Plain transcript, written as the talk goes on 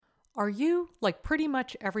Are you, like pretty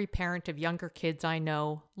much every parent of younger kids I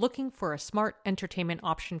know, looking for a smart entertainment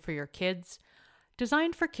option for your kids?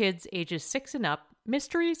 Designed for kids ages 6 and up,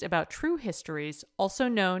 Mysteries About True Histories, also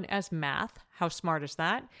known as Math, How Smart Is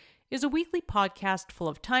That?, is a weekly podcast full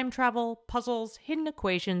of time travel, puzzles, hidden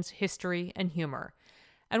equations, history, and humor.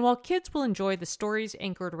 And while kids will enjoy the stories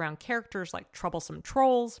anchored around characters like troublesome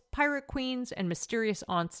trolls, pirate queens, and mysterious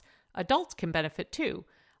aunts, adults can benefit too.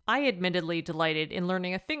 I admittedly delighted in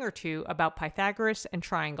learning a thing or two about Pythagoras and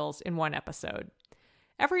triangles in one episode.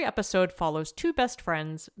 Every episode follows two best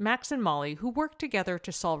friends, Max and Molly, who work together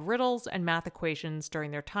to solve riddles and math equations during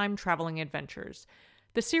their time-traveling adventures.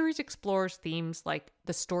 The series explores themes like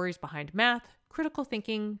the stories behind math, critical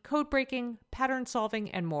thinking, code breaking, pattern solving,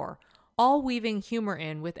 and more, all weaving humor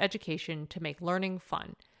in with education to make learning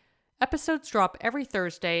fun. Episodes drop every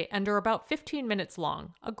Thursday and are about 15 minutes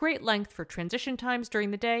long, a great length for transition times during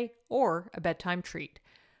the day or a bedtime treat.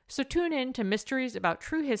 So tune in to Mysteries About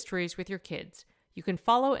True Histories with your kids. You can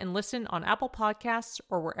follow and listen on Apple Podcasts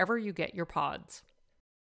or wherever you get your pods.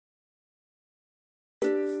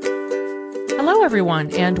 Hello,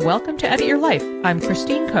 everyone, and welcome to Edit Your Life. I'm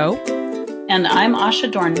Christine Coe. And I'm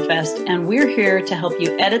Asha Dornfest, and we're here to help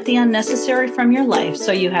you edit the unnecessary from your life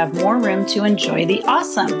so you have more room to enjoy the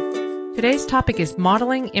awesome. Today's topic is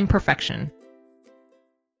modeling imperfection.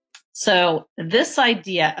 So this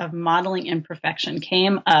idea of modeling imperfection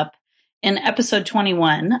came up in episode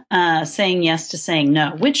 21, saying yes to saying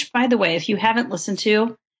no, which, by the way, if you haven't listened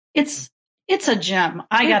to, it's a gem.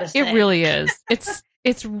 I gotta say. It really is.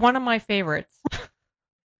 It's one of my favorites.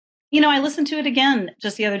 You know, I listened to it again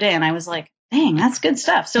just the other day and I was like, dang, that's good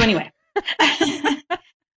stuff. So anyway,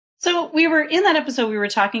 so we were in that episode, we were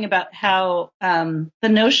talking about how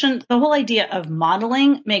the whole idea of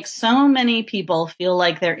modeling makes so many people feel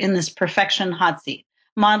like they're in this perfection hot seat,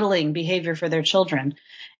 modeling behavior for their children.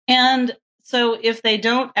 And so if they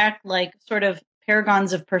don't act like sort of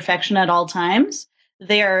paragons of perfection at all times,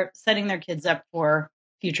 they are setting their kids up for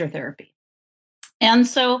future therapy. And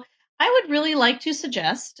so I would really like to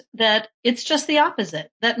suggest that it's just the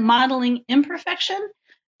opposite, that modeling imperfection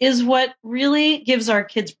is what really gives our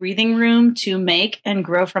kids breathing room to make and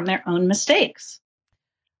grow from their own mistakes.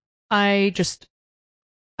 I'm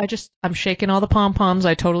shaking all the pom-poms.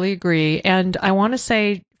 I totally agree. And I want to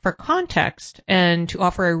say, for context and to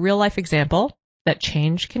offer a real life example, that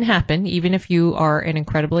change can happen even if you are an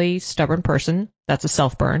incredibly stubborn person. That's a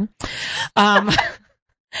self-burn.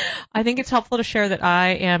 I think it's helpful to share that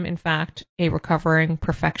I am, in fact, a recovering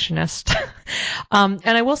perfectionist. And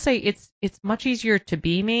I will say it's much easier to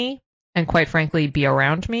be me and, quite frankly, be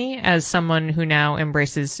around me as someone who now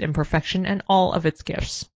embraces imperfection and all of its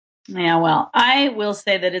gifts. Yeah, well, I will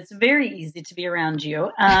say that it's very easy to be around you.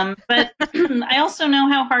 But I also know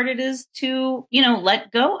how hard it is to, let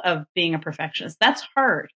go of being a perfectionist. That's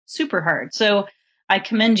hard, super hard. So I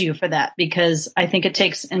commend you for that because I think it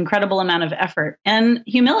takes an incredible amount of effort and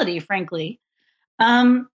humility, frankly.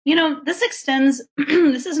 This extends,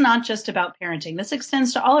 this is not just about parenting. This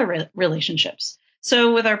extends to all our relationships.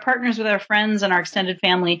 So with our partners, with our friends and our extended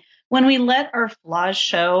family, when we let our flaws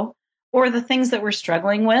show or the things that we're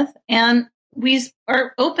struggling with, and we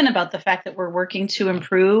are open about the fact that we're working to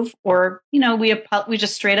improve, or, we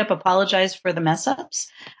just straight up apologize for the mess ups,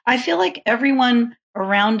 I feel like everyone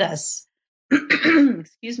around us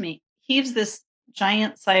excuse me, heaves this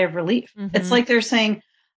giant sigh of relief. Mm-hmm. It's like they're saying,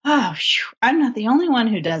 oh, I'm not the only one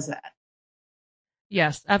who does that.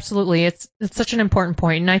 Yes, absolutely. It's such an important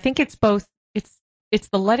point. And I think it's both, it's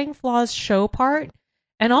the letting flaws show part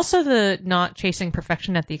and also the not chasing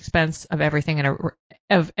perfection at the expense of everything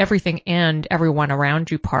and everyone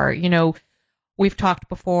around you part. We've talked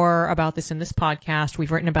before about this in this podcast.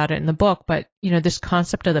 We've written about it in the book, but this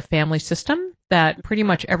concept of the family system, that pretty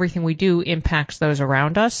much everything we do impacts those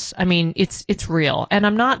around us. I mean, it's real. And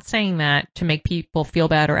I'm not saying that to make people feel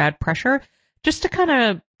bad or add pressure, just to kind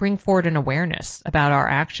of bring forward an awareness about our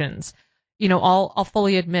actions. I'll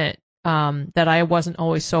fully admit that I wasn't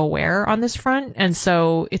always so aware on this front. And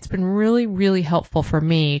so it's been really, really helpful for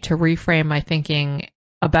me to reframe my thinking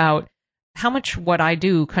about how much what I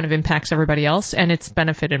do kind of impacts everybody else, and it's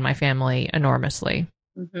benefited my family enormously.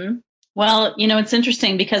 Mm-hmm. Well, it's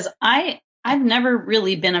interesting because I've never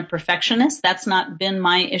really been a perfectionist. That's not been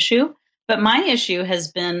my issue. But my issue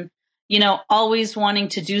has been, always wanting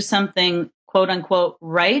to do something, quote unquote,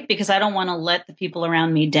 right, because I don't want to let the people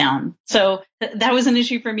around me down. So that was an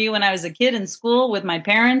issue for me when I was a kid in school with my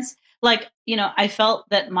parents. Like, I felt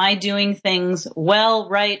that my doing things well,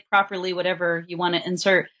 right, properly, whatever you want to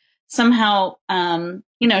insert, somehow,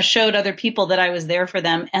 showed other people that I was there for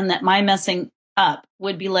them and that my messing up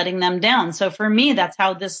would be letting them down. So for me, that's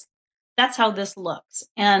how this that's how this looks.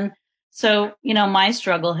 And so, my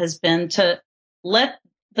struggle has been to let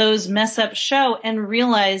those mess ups show and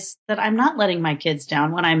realize that I'm not letting my kids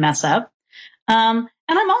down when I mess up. And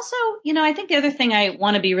I'm also, I think the other thing I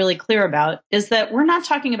want to be really clear about is that we're not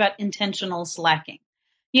talking about intentional slacking.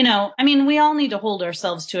 We all need to hold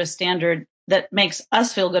ourselves to a standard that makes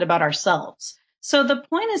us feel good about ourselves. So the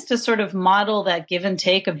point is to sort of model that give and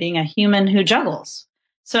take of being a human who juggles.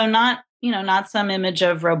 So not some image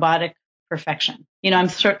of robotic perfection. I'm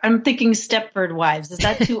thinking Stepford Wives. Is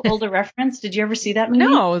that too old a reference? Did you ever see that movie?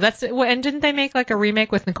 No, and didn't they make like a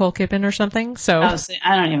remake with Nicole Kidman or something? So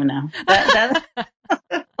I don't even know.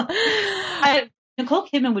 Nicole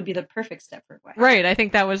Kidman would be the perfect Stepford Wife. Right. I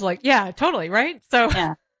think that was like, yeah, totally. Right. So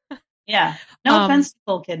yeah. No offense to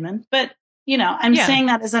Nicole Kidman, but I'm saying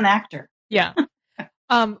that as an actor. Yeah.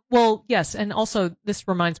 Well, yes. And also this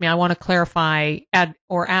reminds me, I want to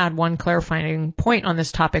add one clarifying point on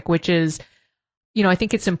this topic, which is, I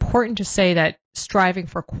think it's important to say that striving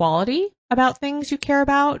for quality about things you care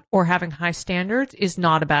about or having high standards is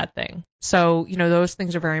not a bad thing. So, those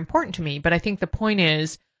things are very important to me. But I think the point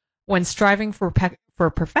is when striving for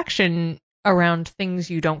perfection around things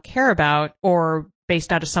you don't care about or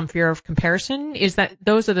based out of some fear of comparison, is that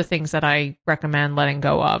those are the things that I recommend letting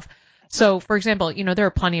go of. So, for example, there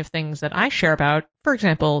are plenty of things that I share about, for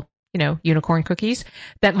example, unicorn cookies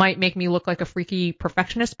that might make me look like a freaky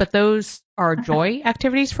perfectionist, but those are joy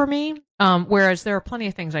activities for me. Whereas there are plenty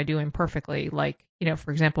of things I do imperfectly, like,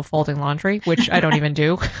 for example, folding laundry, which I don't even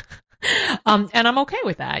do. And I'm okay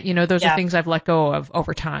with that. Those are things I've let go of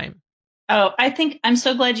over time. Oh, I'm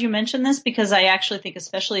so glad you mentioned this because I actually think,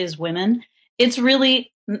 especially as women, it's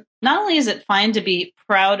really, not only is it fine to be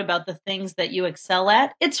proud about the things that you excel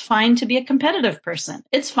at, it's fine to be a competitive person.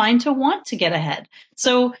 It's fine to want to get ahead.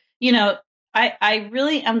 So, I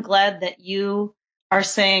really am glad that you are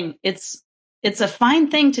saying it's a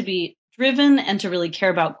fine thing to be driven and to really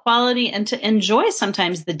care about quality and to enjoy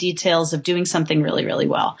sometimes the details of doing something really, really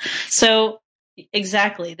well. So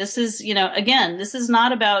exactly. This is, again, this is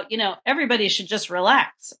not about, everybody should just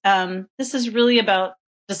relax. This is really about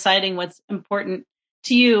deciding what's important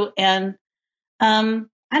to you. And I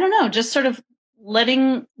don't know, just sort of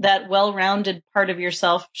letting that well-rounded part of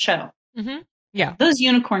yourself show. Mm-hmm. Yeah. Those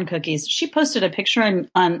unicorn cookies. She posted a picture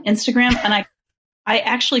on Instagram and I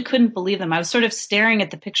actually couldn't believe them. I was sort of staring at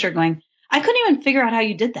the picture going, I couldn't even figure out how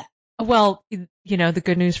you did that. Well, the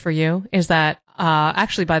good news for you is that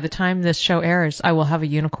actually by the time this show airs, I will have a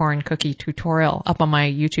unicorn cookie tutorial up on my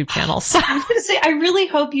YouTube channel. So. I was going to say, I really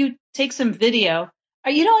hope you take some video.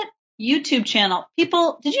 You know what? YouTube channel.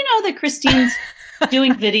 People, did you know that Christine's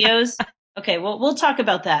doing videos? Okay, well, we'll talk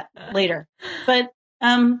about that later. But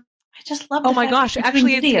I just love. Oh my gosh!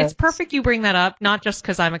 Actually, it's perfect you bring that up. Not just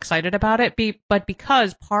because I'm excited about it, but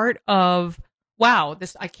because part of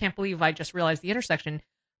I can't believe I just realized the intersection.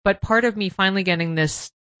 But part of me finally getting this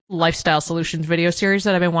lifestyle solutions video series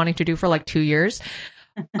that I've been wanting to do for like 2 years.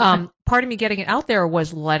 Part of me getting it out there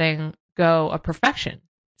was letting go of perfection.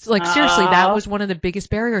 So like seriously, that was one of the biggest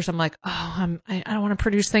barriers. I'm like, I don't want to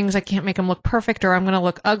produce things. I can't make them look perfect, or I'm going to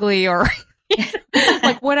look ugly, or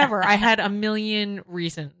like whatever. I had a million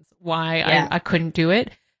reasons why I couldn't do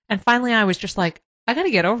it. And finally I was just like, I got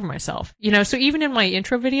to get over myself, so even in my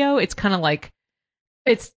intro video, it's kind of like,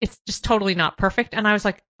 it's just totally not perfect. And I was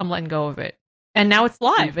like, I'm letting go of it. And now it's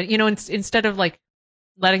live. And, instead of like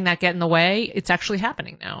letting that get in the way, it's actually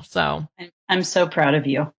happening now. So I'm so proud of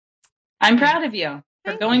you. I'm proud of you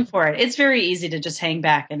for going for it. It's very easy to just hang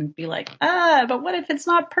back and be like, but what if it's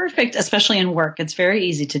not perfect? Especially in work, it's very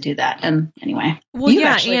easy to do that. And anyway, well,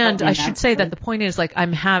 yeah, and I should say that the point is like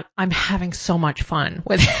I'm having so much fun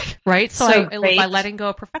with it, right? So by letting go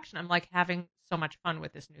of perfection, I'm like having so much fun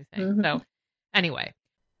with this new thing. Mm-hmm. So anyway,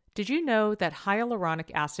 did you know that hyaluronic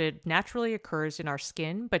acid naturally occurs in our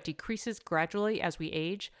skin but decreases gradually as we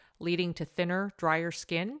age, leading to thinner, drier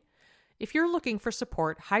skin? If you're looking for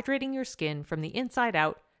support hydrating your skin from the inside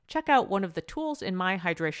out, check out one of the tools in my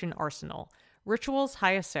hydration arsenal, Rituals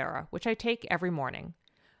Hyacera, which I take every morning.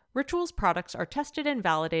 Rituals products are tested and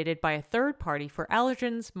validated by a third party for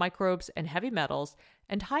allergens, microbes, and heavy metals,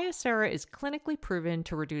 and Hyacera is clinically proven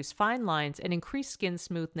to reduce fine lines and increase skin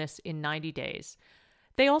smoothness in 90 days.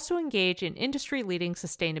 They also engage in industry-leading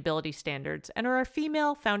sustainability standards and are a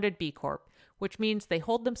female-founded B Corp, which means they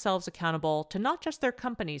hold themselves accountable to not just their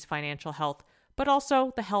company's financial health, but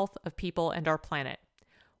also the health of people and our planet.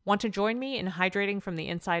 Want to join me in hydrating from the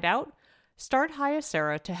inside out? Start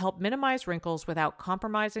Hyacera to help minimize wrinkles without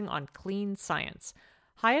compromising on clean science.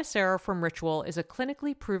 Hyacera from Ritual is a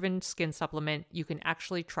clinically proven skin supplement you can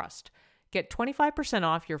actually trust. Get 25%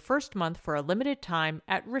 off your first month for a limited time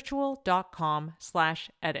at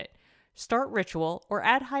ritual.com/edit. Start Ritual or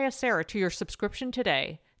add Hyacera to your subscription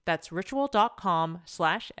today. That's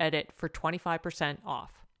ritual.com/edit for 25%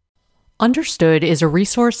 off. Understood is a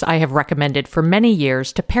resource I have recommended for many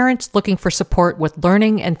years to parents looking for support with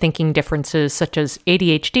learning and thinking differences such as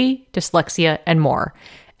ADHD, dyslexia, and more.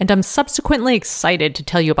 And I'm subsequently excited to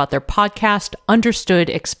tell you about their podcast, Understood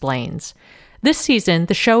Explains. This season,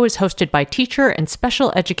 the show is hosted by teacher and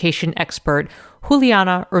special education expert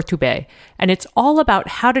Juliana Urtubey, and it's all about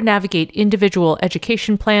how to navigate individual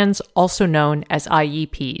education plans, also known as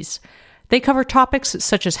IEPs. They cover topics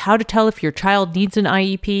such as how to tell if your child needs an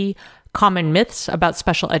IEP, common myths about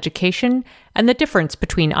special education, and the difference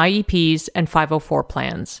between IEPs and 504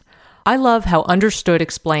 plans. I love how Understood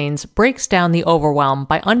Explains breaks down the overwhelm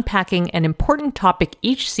by unpacking an important topic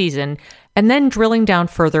each season and then drilling down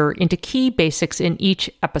further into key basics in each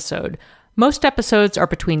episode. Most episodes are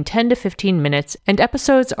between 10 to 15 minutes, and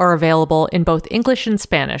episodes are available in both English and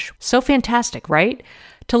Spanish. So fantastic, right?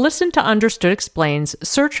 To listen to Understood Explains,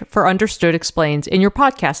 search for Understood Explains in your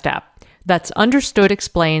podcast app. That's Understood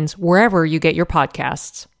Explains wherever you get your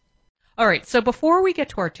podcasts. All right, so before we get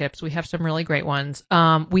to our tips, we have some really great ones.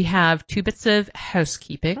 We have 2 bits of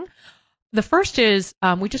housekeeping. The first is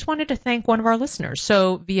we just wanted to thank one of our listeners.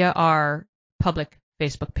 So via our public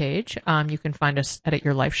Facebook page, you can find us at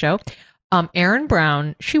Your Life Show. Erin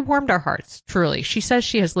Brown, she warmed our hearts, truly. She says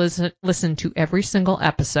she has listened to every single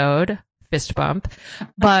episode, fist bump,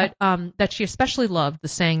 but that she especially loved the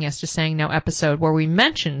Saying Yes to Saying No episode where we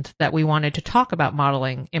mentioned that we wanted to talk about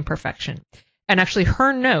modeling imperfection. And actually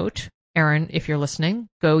her note, Erin, if you're listening,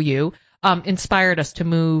 go you, inspired us to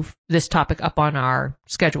move this topic up on our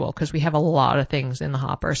schedule because we have a lot of things in the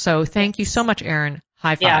hopper. So thank you so much, Erin.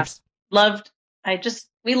 High fives. Yeah,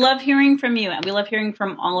 we love hearing from you, and we love hearing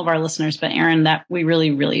from all of our listeners, but Erin, that we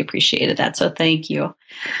really, really appreciated that. So thank you.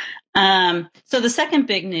 So the second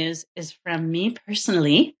big news is from me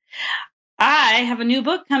personally. I have a new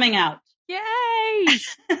book coming out. Yay!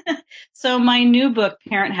 So my new book,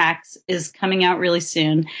 Parent Hacks, is coming out really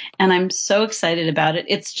soon, and I'm so excited about it.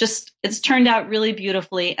 It's turned out really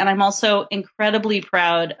beautifully, and I'm also incredibly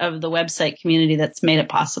proud of the website community that's made it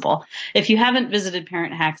possible. If you haven't visited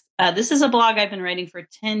Parent Hacks, this is a blog I've been writing for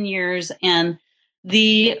 10 years, and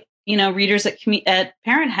the readers at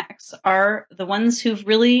Parent Hacks are the ones who've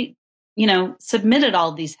really submitted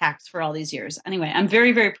all these hacks for all these years. Anyway, I'm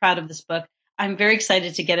very, very proud of this book. I'm very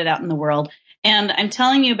excited to get it out in the world. And I'm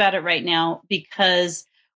telling you about it right now because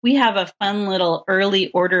we have a fun little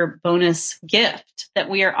early order bonus gift that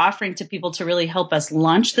we are offering to people to really help us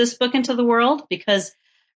launch this book into the world, because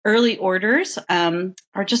early orders are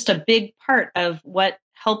just a big part of what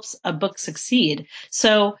helps a book succeed.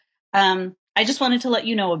 So I just wanted to let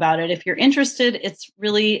you know about it. If you're interested, it's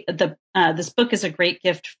really this book is a great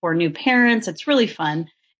gift for new parents. It's really fun.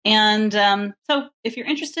 And so if you're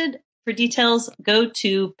interested, for details, go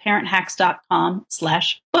to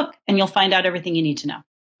parenthacks.com/book, and you'll find out everything you need to know.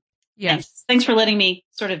 Yes. Thanks for letting me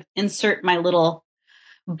sort of insert my little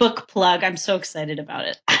book plug. I'm so excited about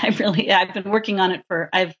it. I've been working on it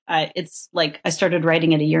it's like I started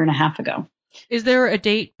writing it a year and a half ago. Is there a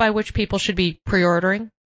date by which people should be pre-ordering?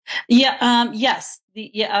 Yeah. Yes.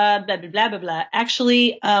 Blah, blah, blah, blah, blah.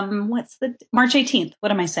 Actually, what's the March 18th? What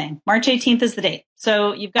am I saying? March 18th is the date.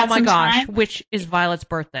 So you've got some time. Which is Violet's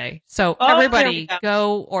birthday. So everybody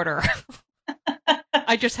go order.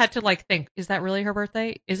 I just had to think, is that really her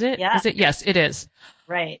birthday? Is it? Yeah. Is it? Yes, it is.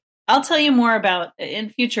 Right. I'll tell you more about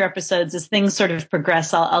in future episodes as things sort of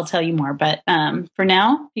progress. I'll tell you more. But for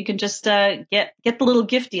now, you can just get the little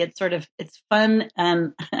gifty. It's fun,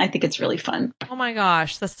 and I think it's really fun. Oh my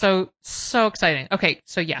gosh, that's so exciting. Okay,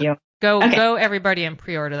 so yeah, go everybody and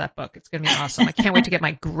pre-order that book. It's gonna be awesome. I can't wait to get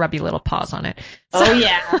my grubby little paws on it. Oh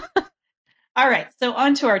yeah. All right, so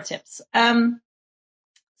on to our tips.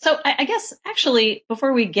 So I guess actually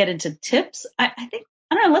before we get into tips, I think.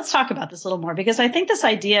 I don't know, let's talk about this a little more, because I think this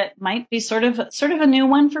idea might be sort of a new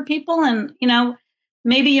one for people. And,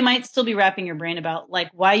 maybe you might still be wrapping your brain about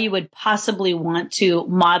why you would possibly want to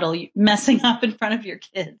model messing up in front of your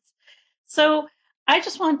kids. So I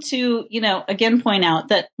just want to, again, point out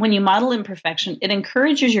that when you model imperfection, it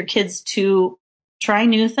encourages your kids to try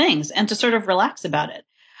new things and to sort of relax about it.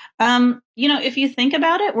 If you think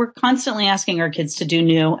about it, we're constantly asking our kids to do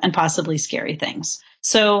new and possibly scary things.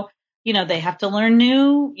 So they have to learn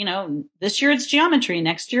new, this year it's geometry,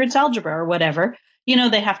 next year it's algebra or whatever.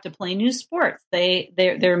 They have to play new sports.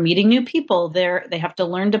 They're meeting new people. They have to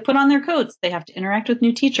learn to put on their coats. They have to interact with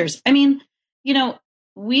new teachers. I mean,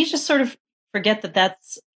 we just sort of forget that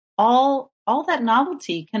that's all all that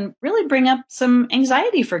novelty can really bring up some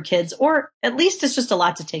anxiety for kids, or at least it's just a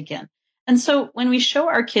lot to take in. And so when we show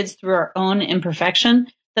our kids through our own imperfection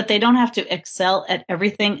that they don't have to excel at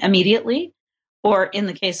everything immediately, or in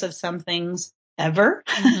the case of some things, ever,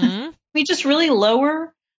 we just really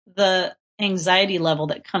lower the anxiety level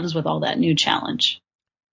that comes with all that new challenge.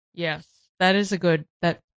 Yes, that is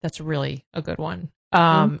that's really a good one.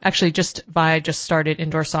 Actually, Vi just started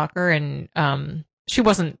indoor soccer, and she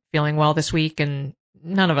wasn't feeling well this week, and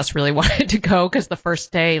none of us really wanted to go because the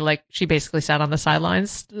first day, like, she basically sat on the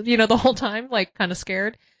sidelines, the whole time, like, kind of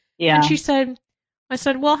scared. Yeah. And I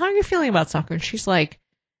said, well, how are you feeling about soccer? And she's like,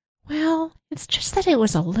 well, it's just that it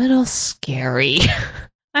was a little scary.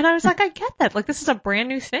 And I was like, I get that. Like, this is a brand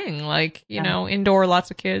new thing, like, indoor,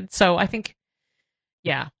 lots of kids. So I think,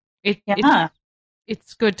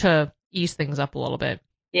 it's good to ease things up a little bit.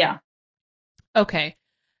 Yeah. Okay.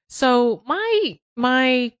 So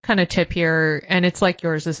my kind of tip here, and it's like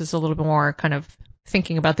yours, this is a little bit more kind of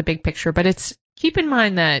thinking about the big picture, but it's keep in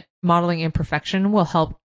mind that modeling imperfection will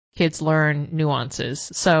help kids learn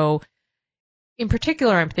nuances. So in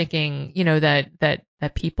particular, I'm thinking,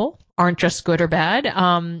 that people aren't just good or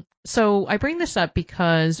bad. So I bring this up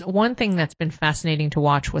because one thing that's been fascinating to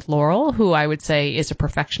watch with Laurel, who I would say is a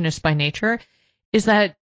perfectionist by nature, is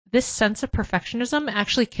that this sense of perfectionism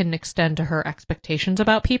actually can extend to her expectations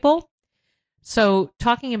about people. So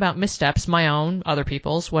talking about missteps, my own, other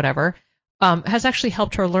people's, whatever, has actually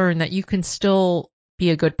helped her learn that you can still be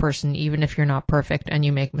a good person even if you're not perfect and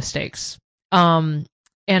you make mistakes. And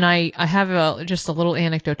I have just a little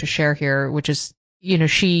anecdote to share here, which is,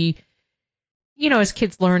 she, as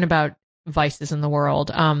kids learn about vices in the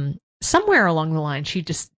world, somewhere along the line, she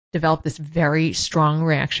just developed this very strong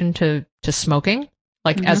reaction to smoking,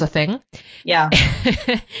 like as a thing. Yeah.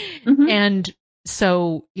 And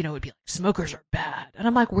so, it would be like, smokers are bad. And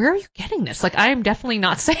I'm like, where are you getting this? Like, I am definitely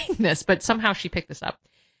not saying this, but somehow she picked this up.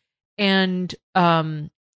 And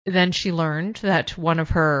then she learned that one of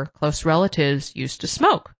her close relatives used to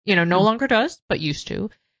smoke, no longer does, but used to.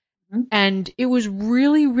 And it was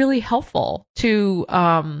really, really helpful to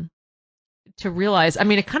realize, I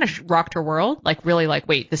mean, it kind of rocked her world, like really like,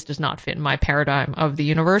 wait, this does not fit in my paradigm of the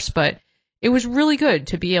universe, but it was really good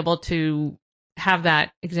to be able to have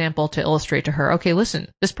that example to illustrate to her, okay, listen,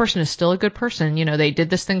 this person is still a good person. They did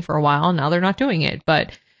this thing for a while, now they're not doing it.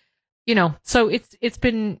 But, so it's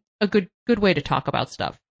been a good way to talk about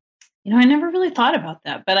stuff. I never really thought about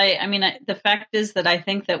that. But the fact is that I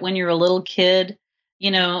think that when you're a little kid,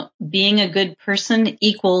 being a good person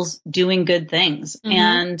equals doing good things.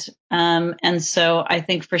 And so I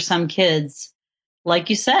think for some kids, like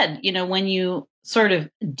you said, when you sort of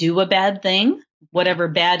do a bad thing, whatever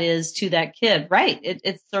bad is to that kid, right?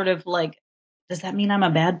 It's sort of like, does that mean I'm a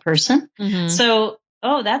bad person? So,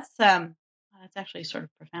 that's actually sort of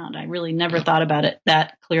profound. I really never thought about it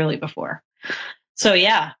that clearly before. So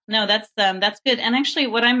yeah, no, that's good. And actually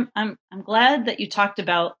what I'm glad that you talked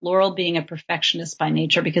about Laurel being a perfectionist by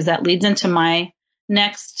nature, because that leads into my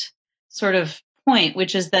next sort of point,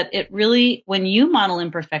 which is that it really, when you model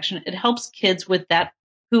imperfection, it helps kids with that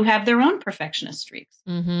who have their own perfectionist streaks.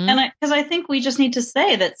 And because I think we just need to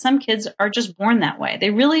say that some kids are just born that way.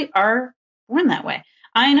 They really are born that way.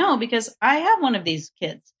 I know because I have one of these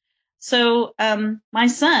kids. So my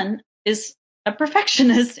son is a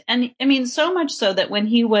perfectionist. And I mean, so much so that when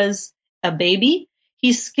he was a baby,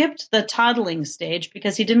 he skipped the toddling stage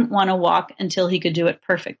because he didn't want to walk until he could do it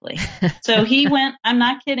perfectly. So he went, I'm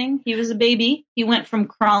not kidding, he was a baby. He went from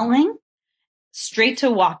crawling straight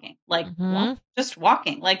to walking, like just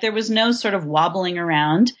walking. Like there was no sort of wobbling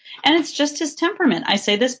around. And it's just his temperament. I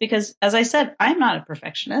say this because, as I said, I'm not a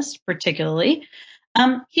perfectionist particularly.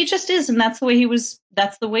 He just is. And that's the way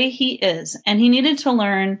that's the way he is. And he needed to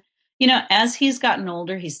learn, as he's gotten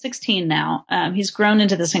older, he's 16 now. He's grown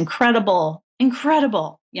into this incredible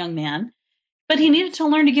young man, but he needed to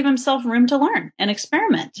learn to give himself room to learn and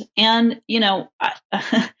experiment. And,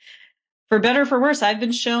 for better or for worse, I've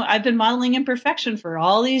been modeling imperfection for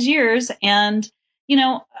all these years. And,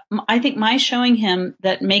 I think my showing him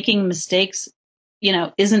that making mistakes,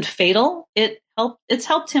 isn't fatal. It's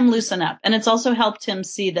helped him loosen up. And it's also helped him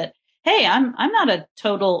see that, hey, I'm not a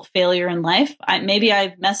total failure in life. Maybe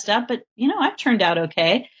I've messed up, but, I've turned out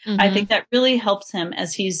okay. I think that really helps him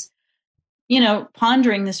as he's,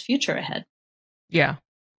 pondering this future ahead. Yeah.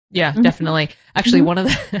 Yeah, definitely. Actually, one of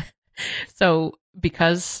the, so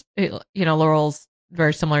because, Laurel's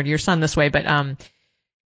very similar to your son this way, but now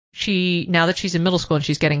that she's in middle school and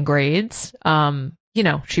she's getting grades,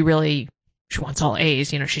 she wants all A's,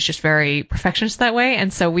 she's just very perfectionist that way.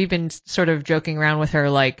 And so we've been sort of joking around with her,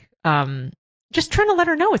 like, just trying to let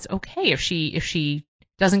her know it's okay if she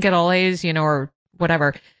doesn't get all A's, or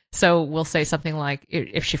whatever. So we'll say something like,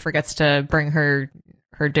 if she forgets to bring her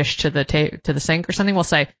dish to the sink or something, we'll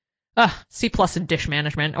say, C+ in dish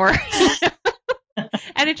management, or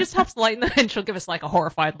and it just helps lighten the, and she'll give us like a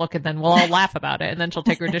horrified look, and then we'll all laugh about it, and then she'll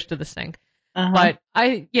take her dish to the sink. But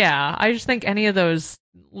I just think any of those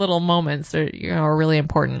little moments are really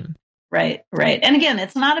important. Right. And again,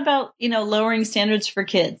 it's not about, lowering standards for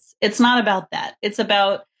kids. It's not about that. It's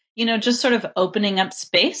about, just sort of opening up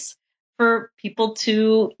space for people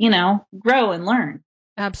to, grow and learn.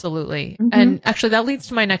 Absolutely. Mm-hmm. And actually that leads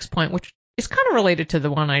to my next point, which is kind of related to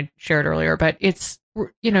the one I shared earlier, but it's,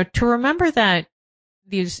 to remember that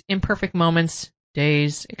these imperfect moments,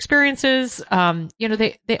 days, experiences,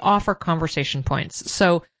 they offer conversation points.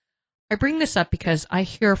 So I bring this up because I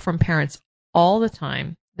hear from parents all the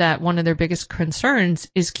time that one of their biggest concerns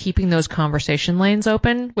is keeping those conversation lanes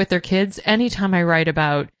open with their kids. Anytime I write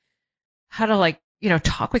about how to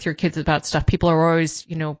talk with your kids about stuff, people are always,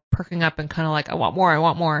 perking up and kind of like, I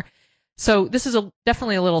want more. So this is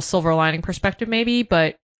definitely a little silver lining perspective maybe,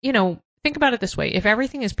 but, think about it this way. If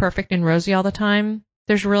everything is perfect and rosy all the time,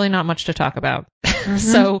 there's really not much to talk about. Mm-hmm.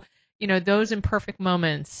 So, those imperfect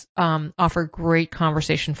moments offer great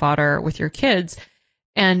conversation fodder with your kids.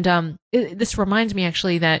 And this reminds me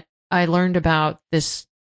actually that I learned about this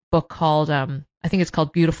book called, I think it's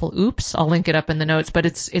called Beautiful Oops. I'll link it up in the notes, but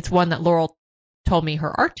it's one that Laurel told me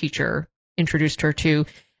her art teacher introduced her to.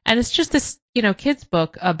 And it's just this, kids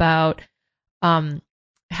book about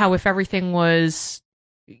how if everything was,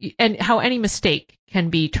 and how any mistake can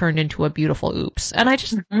be turned into a beautiful oops. And I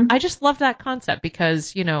just love that concept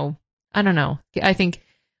because, I don't know. I think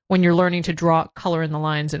when you're learning to draw color in the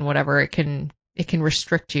lines and whatever, it can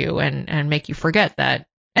restrict you and make you forget that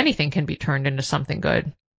anything can be turned into something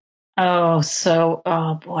good. Oh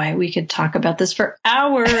boy, we could talk about this for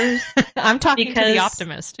hours. I'm talking to the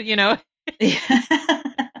optimist,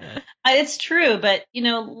 It's true, but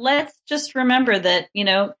let's just remember that,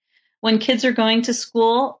 when kids are going to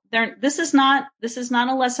school, this is not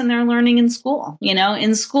a lesson they're learning in school.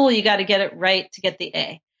 In school you got to get it right to get the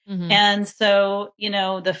A. Mm-hmm. And so,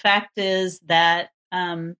 the fact is that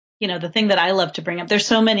the thing that I love to bring up, there's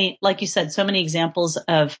so many, like you said, so many examples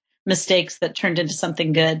of mistakes that turned into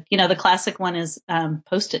something good. The classic one is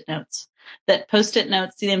Post-it notes. That Post-it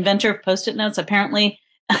notes, the inventor of Post-it notes, apparently,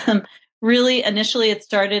 really initially it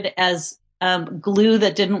started as glue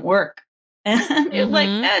that didn't work. And it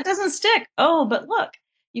it doesn't stick. Oh, but look,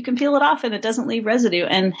 you can peel it off and it doesn't leave residue,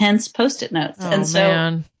 and hence Post-it notes. Oh, and so,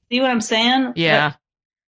 man. See what I'm saying? Yeah.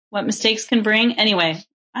 What mistakes can bring. Anyway,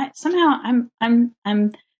 I'm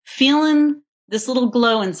feeling this little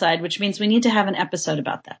glow inside, which means we need to have an episode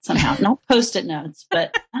about that somehow. No Post-it notes,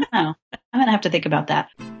 but I don't know. I'm going to have to think about that.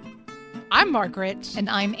 I'm Margaret. And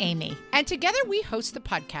I'm Amy. And together we host the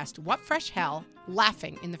podcast, What Fresh Hell?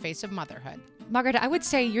 Laughing in the Face of Motherhood. Margaret, I would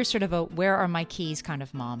say you're sort of a where are my keys kind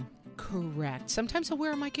of mom. Correct. Sometimes a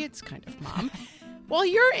where are my kids kind of mom. Well,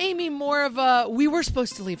 you're, Amy, more of a we were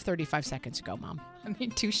supposed to leave 35 seconds ago, mom. I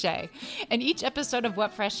mean, touche. In each episode of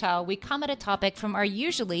What Fresh Hell, we come at a topic from our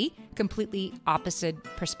usually completely opposite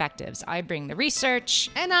perspectives. I bring the research.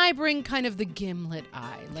 And I bring kind of the gimlet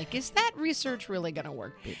eye. Like, is that research really going to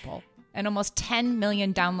work, people? And almost 10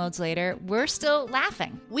 million downloads later, we're still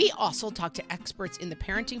laughing. We also talk to experts in the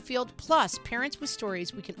parenting field, plus parents with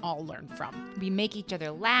stories we can all learn from. We make each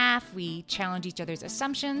other laugh, we challenge each other's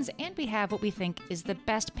assumptions, and we have what we think is the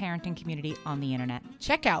best parenting community on the internet.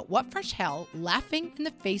 Check out What Fresh Hell, Laughing in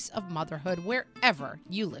the Face of Motherhood, wherever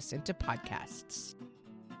you listen to podcasts.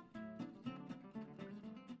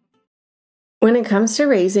 When it comes to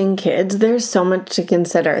raising kids, there's so much to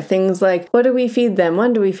consider. Things like, what do we feed them?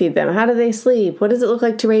 When do we feed them? How do they sleep? What does it look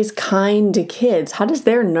like to raise kind kids? How does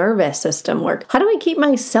their nervous system work? How do I keep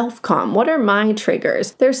myself calm? What are my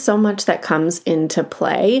triggers? There's so much that comes into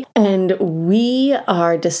play, and we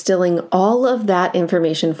are distilling all of that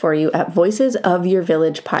information for you at Voices of Your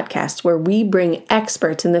Village podcast, where we bring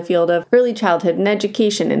experts in the field of early childhood and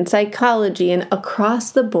education and psychology and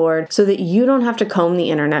across the board so that you don't have to comb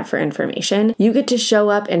the internet for information. You get to show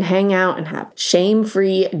up and hang out and have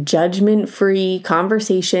shame-free, judgment-free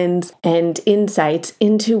conversations and insights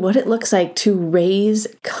into what it looks like to raise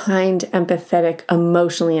kind, empathetic,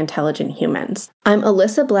 emotionally intelligent humans. I'm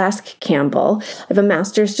Alyssa Blask Campbell. I have a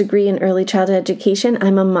master's degree in early childhood education.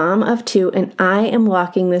 I'm a mom of 2, and I am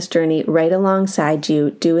walking this journey right alongside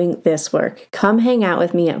you doing this work. Come hang out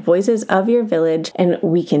with me at Voices of Your Village, and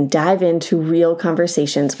we can dive into real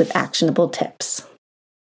conversations with actionable tips.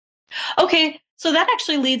 Okay, so that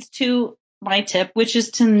actually leads to my tip, which is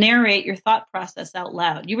to narrate your thought process out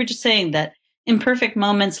loud. You were just saying that, imperfect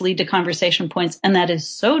moments lead to conversation points. And that is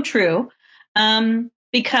so true.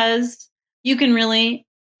 Because you can really,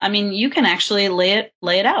 you can actually lay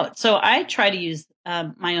it out. So I try to use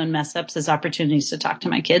my own mess ups as opportunities to talk to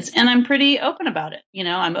my kids. And I'm pretty open about it.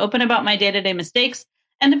 I'm open about my day-to-day mistakes.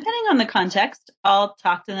 And depending on the context, I'll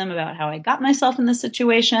talk to them about how I got myself in this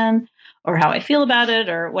situation or how I feel about it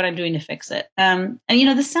or what I'm doing to fix it. And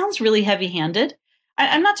this sounds really heavy-handed.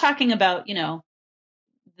 I'm not talking about,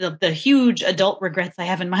 the huge adult regrets I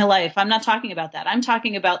have in my life. I'm not talking about that. I'm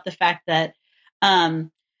talking about the fact that,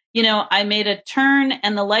 I made a turn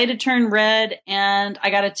and the light had turned red and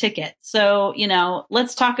I got a ticket. So,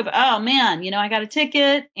 let's talk about, oh man, I got a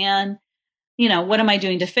ticket and, what am I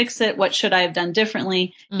doing to fix it? What should I have done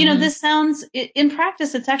differently? Mm-hmm. This sounds, in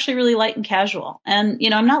practice, it's actually really light and casual. And,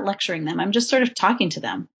 I'm not lecturing them. I'm just sort of talking to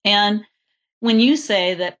them. And when you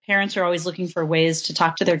say that parents are always looking for ways to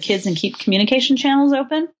talk to their kids and keep communication channels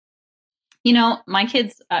open, my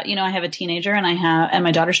kids, I have a teenager and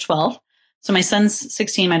my daughter's 12. So my son's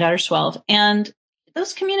 16, my daughter's 12. And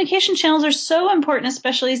those communication channels are so important,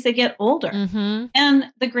 especially as they get older. Mm-hmm. And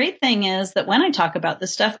the great thing is that when I talk about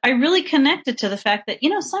this stuff, I really connect it to the fact that,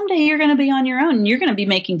 someday you're going to be on your own and you're going to be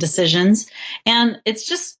making decisions. And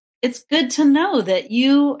it's good to know that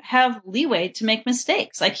you have leeway to make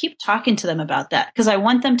mistakes. I keep talking to them about that because I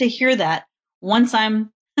want them to hear that once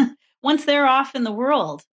they're off in the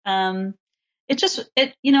world.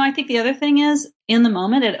 I think the other thing is in the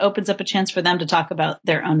moment, it opens up a chance for them to talk about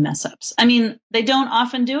their own mess ups. They don't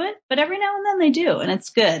often do it, but every now and then they do. And it's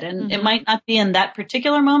good. And It might not be in that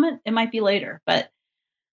particular moment. It might be later. But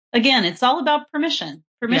again, it's all about permission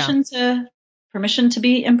to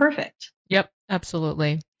be imperfect. Yep,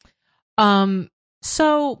 absolutely.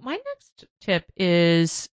 So my next tip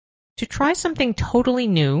is to try something totally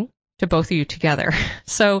new to both of you together.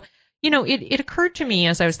 So, it occurred to me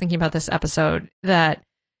as I was thinking about this episode that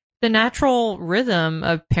the natural rhythm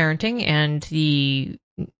of parenting and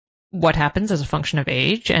what happens as a function of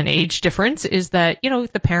age and age difference is that,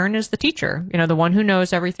 the parent is the teacher, the one who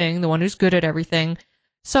knows everything, the one who's good at everything.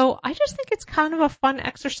 So I just think it's kind of a fun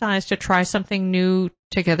exercise to try something new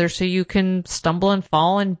together so you can stumble and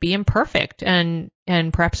fall and be imperfect and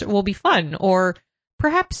perhaps it will be fun, or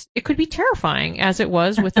perhaps it could be terrifying as it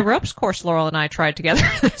was with the ropes course Laurel and I tried together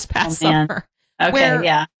this past summer. Okay, where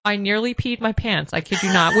yeah. I nearly peed my pants. I kid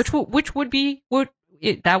you not, which would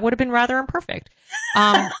have been rather imperfect.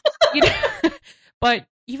 But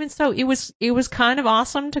even so, it was kind of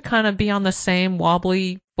awesome to kind of be on the same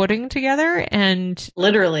wobbly footing together and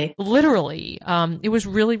literally, it was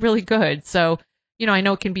really, really good. So, I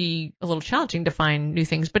know it can be a little challenging to find new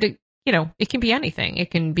things, but it can be anything. It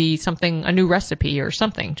can be a new recipe or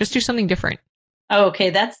something. Just do something different. Okay,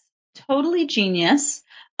 that's totally genius.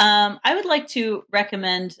 I would like to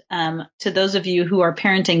recommend to those of you who are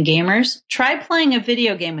parenting gamers, try playing a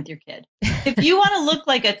video game with your kid. If you want to look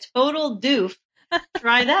like a total doof,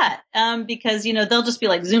 try that. Because, they'll just be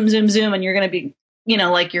like zoom, zoom, zoom, and you're going to be,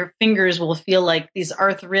 like your fingers will feel like these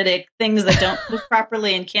arthritic things that don't move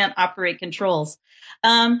properly and can't operate controls.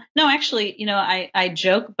 No, actually, I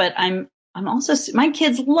joke, but I'm also, my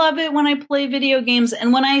kids love it when I play video games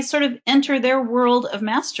and when I sort of enter their world of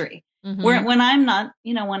mastery, when I'm not,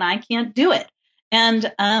 when I can't do it.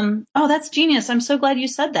 And, that's genius. I'm so glad you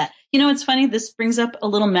said that. It's funny. This brings up a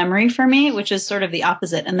little memory for me, which is sort of the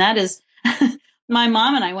opposite. And that is my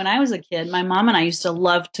mom and I, when I was a kid, my mom and I used to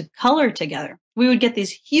love to color together. We would get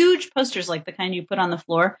these huge posters like the kind you put on the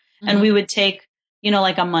floor, and we would take,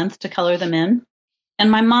 like a month to color them in. And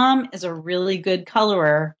my mom is a really good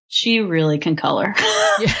colorer. She really can color.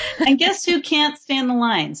 Yeah. And guess who can't stand the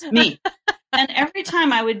lines? Me. And every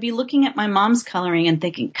time I would be looking at my mom's coloring and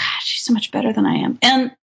thinking, gosh, she's so much better than I am.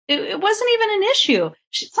 And it wasn't even an issue.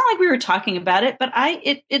 It's not like we were talking about it, but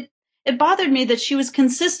it bothered me that she was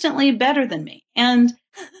consistently better than me. And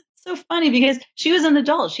it's so funny because she was an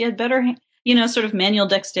adult. She had better, sort of manual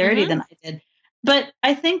dexterity than I did. But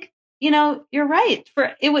I think, you're right.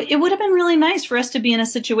 It would have been really nice for us to be in a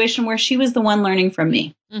situation where she was the one learning from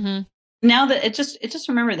me. Mm-hmm. Now that it just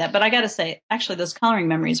remember that. But I got to say, actually, those coloring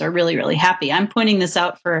memories are really, really happy. I'm pointing this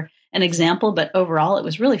out for an example, but overall, it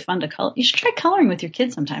was really fun to color. You should try coloring with your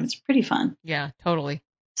kids sometime. It's pretty fun. Yeah, totally.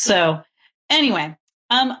 So anyway,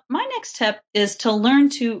 my next tip is to learn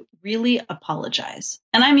to really apologize.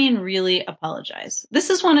 And I mean really apologize. This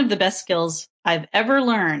is one of the best skills I've ever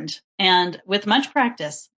learned. And with much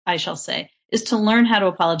practice, I shall say, is to learn how to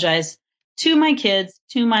apologize to my kids,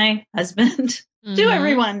 to my husband, to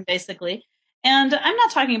everyone, basically. And I'm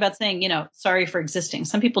not talking about saying, sorry for existing.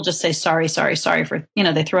 Some people just say sorry for,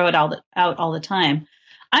 they throw it out all the time.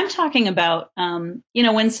 I'm talking about,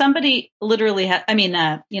 when somebody literally,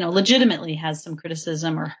 legitimately has some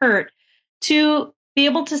criticism or hurt, to be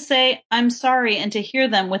able to say, I'm sorry, and to hear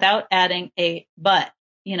them without adding a but,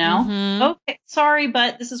 okay, sorry,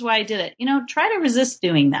 but this is why I did it. Try to resist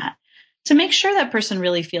doing that to make sure that person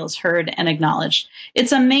really feels heard and acknowledged.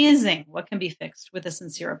 It's amazing what can be fixed with a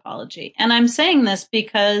sincere apology. And I'm saying this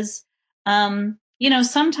because,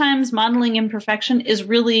 sometimes modeling imperfection is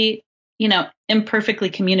really,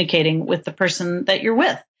 imperfectly communicating with the person that you're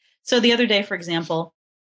with. So the other day, for example,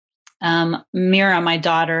 Mira, my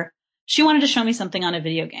daughter, she wanted to show me something on a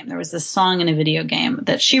video game. There was this song in a video game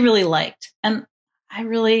that she really liked. And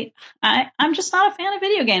I'm just not a fan of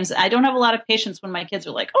video games. I don't have a lot of patience when my kids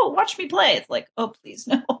are like, oh, watch me play. It's like, oh, please,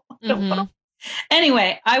 no.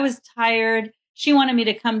 Anyway, I was tired. She wanted me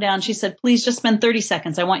to come down. She said, please just spend 30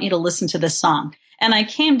 seconds. I want you to listen to this song. And I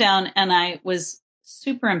came down and I was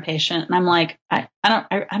super impatient. And I'm like, I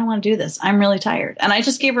don't want to do this. I'm really tired. And I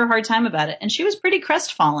just gave her a hard time about it. And she was pretty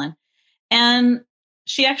crestfallen. And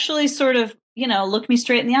she actually sort of, looked me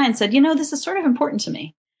straight in the eye and said, this is sort of important to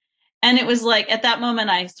me. And it was like, at that moment,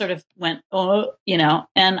 I sort of went,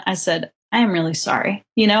 and I said, I am really sorry.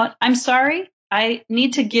 I'm sorry. I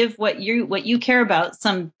need to give what you care about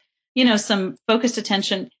some focused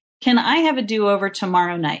attention. Can I have a do-over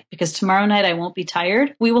tomorrow night? Because tomorrow night I won't be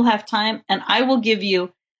tired. We will have time and I will give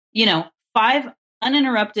you, 5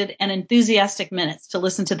 uninterrupted and enthusiastic minutes to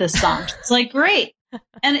listen to this song. It's like, great.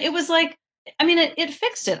 And it was like, it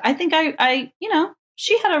fixed it. I think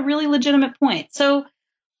she had a really legitimate point. So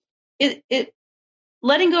it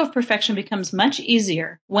letting go of perfection becomes much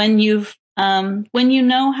easier when when you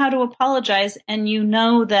know how to apologize and you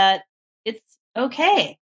know that it's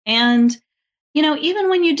okay. And, even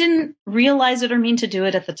when you didn't realize it or mean to do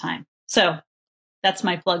it at the time. So that's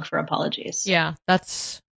my plug for apologies. Yeah,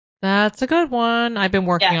 that's a good one. I've been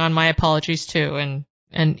working on my apologies too, and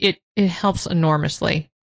it helps enormously.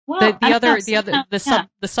 Well, the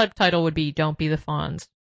subtitle would be "Don't be the Fonz.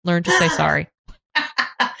 Learn to say sorry."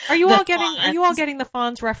 Are you all getting the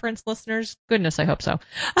Fonz reference, listeners? Goodness, I hope so.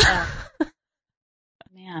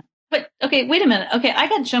 Man, but okay, wait a minute. Okay, I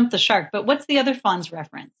got Jump the Shark, but what's the other Fonz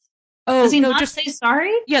reference? Oh, does he not say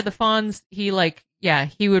sorry? Yeah, the Fonz. He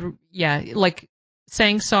would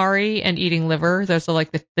saying sorry and eating liver. Those are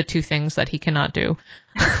like the two things that he cannot do.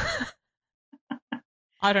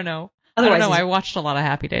 I don't know. I watched a lot of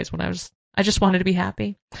Happy Days when I just wanted to be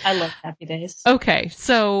happy. I love Happy Days. Okay,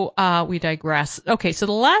 so we digress. Okay, so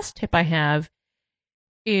the last tip I have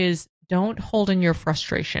is don't hold in your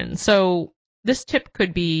frustration. So this tip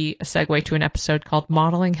could be a segue to an episode called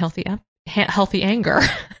Modeling Healthy Anger.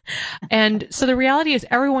 And so the reality is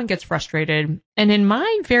everyone gets frustrated. And in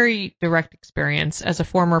my very direct experience as a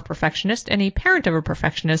former perfectionist and a parent of a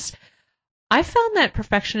perfectionist, I found that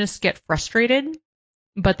perfectionists get frustrated,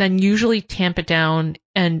 but then usually tamp it down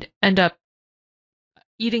and end up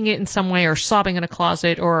eating it in some way or sobbing in a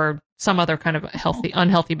closet or some other kind of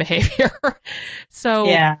unhealthy behavior. So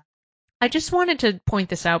yeah. I just wanted to point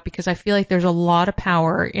this out because I feel like there's a lot of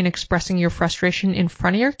power in expressing your frustration in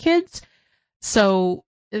front of your kids so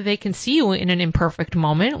they can see you in an imperfect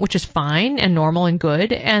moment, which is fine and normal and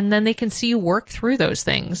good, and then they can see you work through those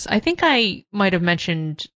things. I think I might have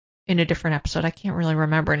mentioned in a different episode, I can't really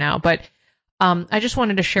remember now, but I just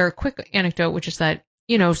wanted to share a quick anecdote, which is that,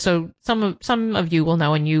 so some of you will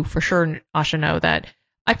know, and you for sure, Asha, know that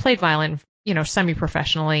I played violin,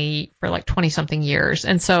 semi-professionally for like 20-something years.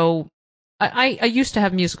 And so I used to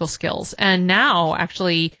have musical skills. And now,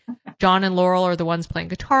 actually, John and Laurel are the ones playing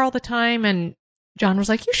guitar all the time. And John was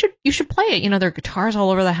like, you should play it. There are guitars all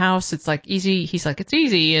over the house. It's like easy. He's like, it's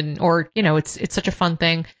easy. It's such a fun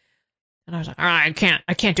thing. And I was like, all right,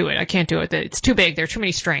 I can't do it. I can't do it. It's too big. There are too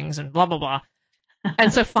many strings and blah, blah, blah.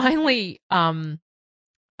 And so finally,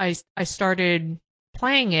 I started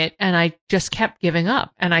playing it and I just kept giving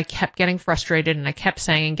up and I kept getting frustrated and I kept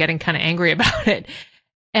saying and getting kind of angry about it.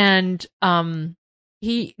 And John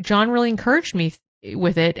really encouraged me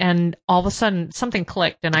with it, and all of a sudden something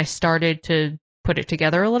clicked and I started to put it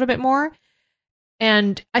together a little bit more.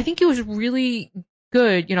 And I think it was really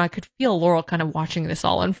good. I could feel Laurel kind of watching this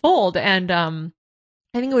all unfold. And I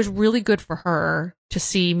think it was really good for her to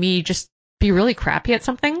see me just be really crappy at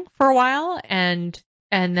something for a while and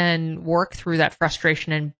then work through that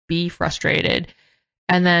frustration and be frustrated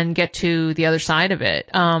and then get to the other side of it.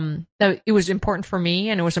 It was important to me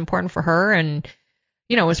and it was important for her. And,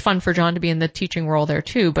 it was fun for John to be in the teaching role there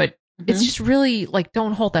too, but it's just really like,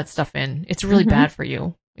 don't hold that stuff in. It's really bad for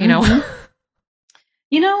you, It's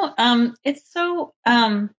so,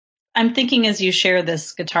 I'm thinking as you share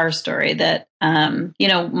this guitar story that,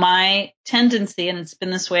 my tendency, and it's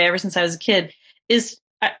been this way ever since I was a kid, is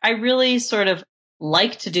I really sort of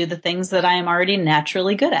like to do the things that I am already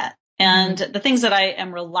naturally good at, and the things that I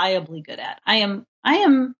am reliably good at. I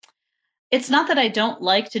am, it's not that I don't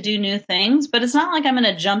like to do new things, but it's not like I'm going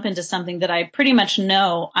to jump into something that I pretty much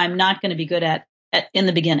know I'm not going to be good at in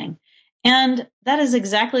the beginning. And that is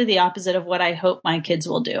exactly the opposite of what I hope my kids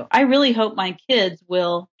will do. I really hope my kids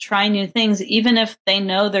will try new things, even if they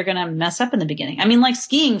know they're going to mess up in the beginning. I mean, like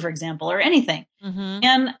skiing, for example, or anything.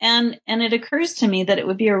 And it occurs to me that it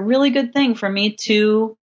would be a really good thing for me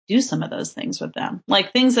to do some of those things with them,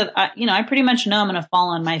 like things that I pretty much know I'm going to fall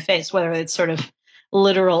on my face, whether it's sort of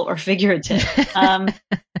literal or figurative.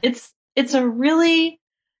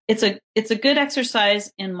 It's a good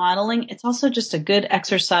exercise in modeling. It's also just a good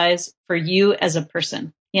exercise for you as a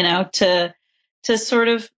person, to sort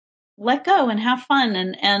of let go and have fun.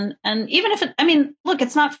 And even if look,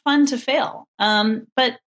 it's not fun to fail.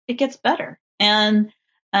 But it gets better. And,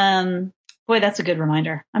 boy, that's a good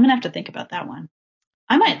reminder. I'm going to have to think about that one.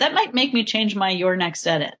 That might make me change my Your Next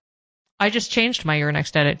Edit. I just changed my Your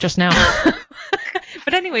Next Edit just now.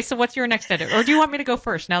 But anyway, so what's your next edit? Or do you want me to go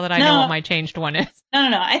first now that I know what my changed one is?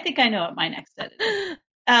 No. I think I know what my next edit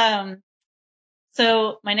is.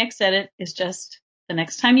 So my next edit is just the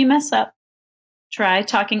next time you mess up, try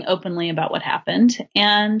talking openly about what happened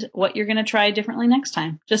and what you're going to try differently next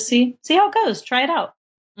time. Just see how it goes. Try it out.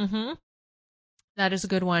 Mm-hmm. That is a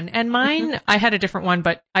good one. And mine, I had a different one,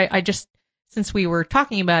 but I just, since we were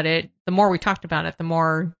talking about it, the more we talked about it, the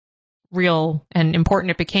more real and important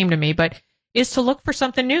it became to me. But is to look for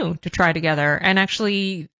something new to try together. And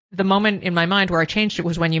actually, the moment in my mind where I changed it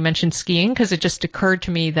was when you mentioned skiing, because it just occurred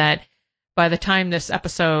to me that by the time this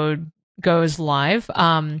episode goes live,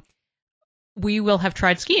 we will have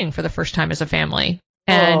tried skiing for the first time as a family.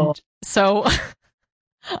 And so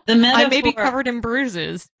the metaphor, I may be covered in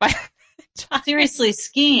bruises. Seriously,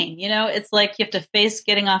 skiing, it's like you have to face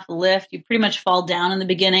getting off a lift. You pretty much fall down in the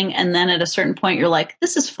beginning. And then at a certain point, you're like,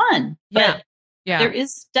 this is fun. But yeah. There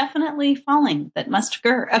is definitely falling that must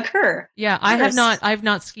occur. Yeah, I've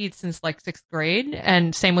not skied since like 6th grade,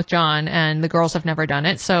 and same with John, and the girls have never done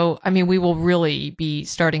it. So, we will really be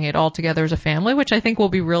starting it all together as a family, which I think will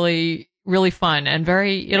be really, really fun and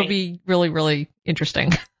it'll be really, really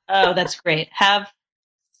interesting. Oh, that's great. Have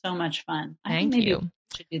so much fun. Thank you. We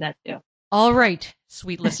should do that too. All right,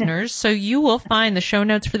 sweet listeners. So you will find the show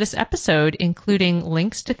notes for this episode, including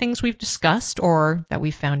links to things we've discussed or that we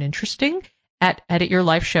found interesting, at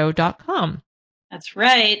edityourlifeshow.com. That's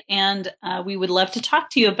right. And we would love to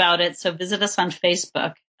talk to you about it. So visit us on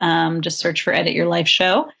Facebook. Just search for Edit Your Life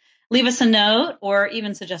Show. Leave us a note or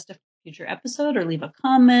even suggest a future episode or leave a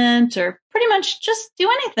comment or pretty much just do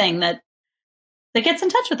anything that gets in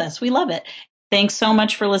touch with us. We love it. Thanks so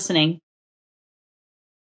much for listening.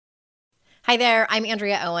 Hi there, I'm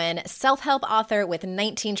Andrea Owen, self-help author with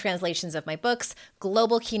 19 translations of my books,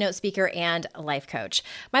 global keynote speaker, and life coach.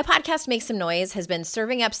 My podcast, Make Some Noise, has been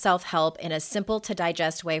serving up self-help in a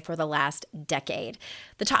simple-to-digest way for the last decade.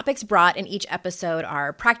 The topics brought in each episode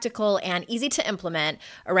are practical and easy to implement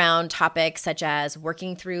around topics such as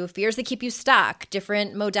working through fears that keep you stuck,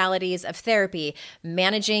 different modalities of therapy,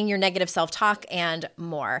 managing your negative self-talk, and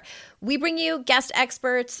more. We bring you guest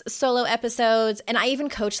experts, solo episodes, and I even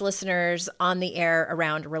coach listeners on the air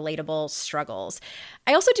around relatable struggles.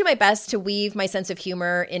 I also do my best to weave my sense of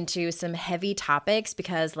humor into some heavy topics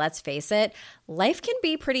because, let's face it, life can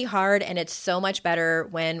be pretty hard, and it's so much better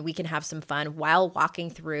when we can have some fun while walking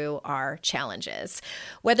through our challenges.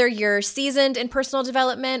 Whether you're seasoned in personal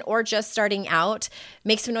development or just starting out,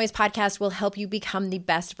 Make Some Noise podcast will help you become the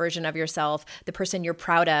best version of yourself, the person you're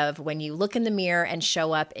proud of when you look in the mirror and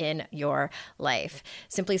show up in your life.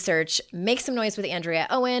 Simply search Make Some Noise with Andrea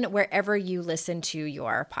Owen wherever you listen to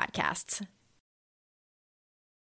your podcasts.